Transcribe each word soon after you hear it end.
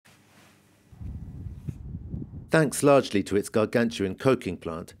Thanks largely to its gargantuan coking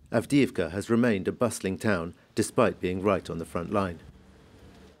plant, Avdiivka has remained a bustling town despite being right on the front line.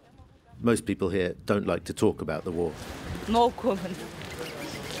 Most people here don't like to talk about the war. No comment.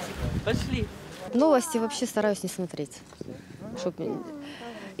 Пошли. Новости вообще стараюсь не смотреть, чтобы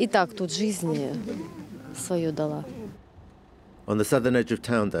и так тут жизнь свою дала. On the southern edge of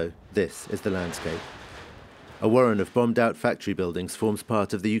town, though, this is the landscape. A warren of bombed-out factory buildings forms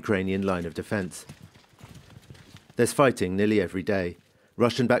part of the Ukrainian line of defence. There's fighting nearly every day.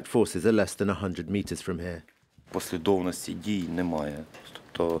 Russian-backed forces are less than 100 meters from here. Послідовності дій немає.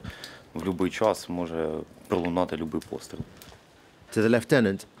 Тобто в будь-який час може пролунати будь-який постріл. To the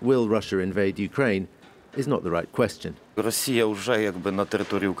lieutenant, will Russia invade Ukraine is not the right question. Росія вже якби на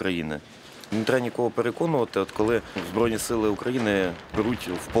території України. Не треба нікого переконувати, от коли Збройні сили України беруть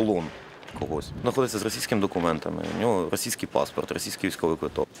в полон когось. Знаходиться з російськими документами, у нього російський паспорт, російський військовий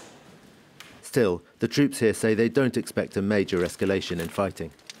квиток. Still, the troops here say they don't expect a major escalation in fighting.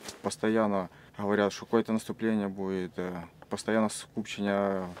 Постоянно говорят, что какое-то наступление будет, постоянно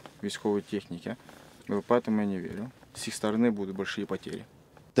скупчення військової техники. Поэтому я не верю. С их стороны будут большие потери.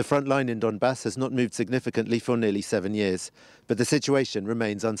 The front line in Donbass has not moved significantly for nearly 7 years, but the situation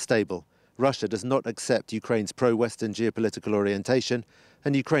remains unstable. Russia does not accept Ukraine's pro-Western geopolitical orientation,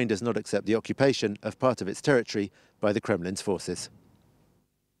 and Ukraine does not accept the occupation of part of its territory by the Kremlin's forces.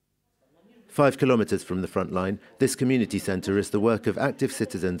 5 kilometers from the front line, this community center is the work of active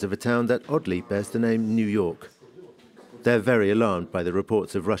citizens of a town that oddly bears the name New York. They're very alarmed by the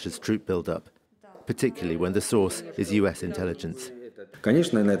reports of Russia's troop build-up, particularly when the source is US intelligence.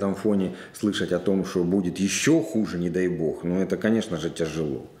 Конечно, на этом фоне слышать о том, что будет еще хуже, не дай бог, но это, конечно же,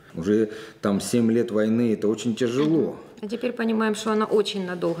 тяжело. Уже там 7 лет войны, это очень тяжело. А теперь понимаем, что она очень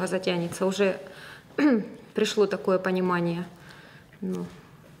надолго затянется. Уже пришло такое понимание.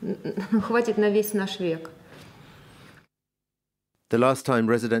 Хватит на весь наш век. The last time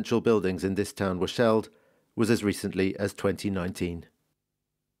residential buildings in this town were shelled was as recently as 2019.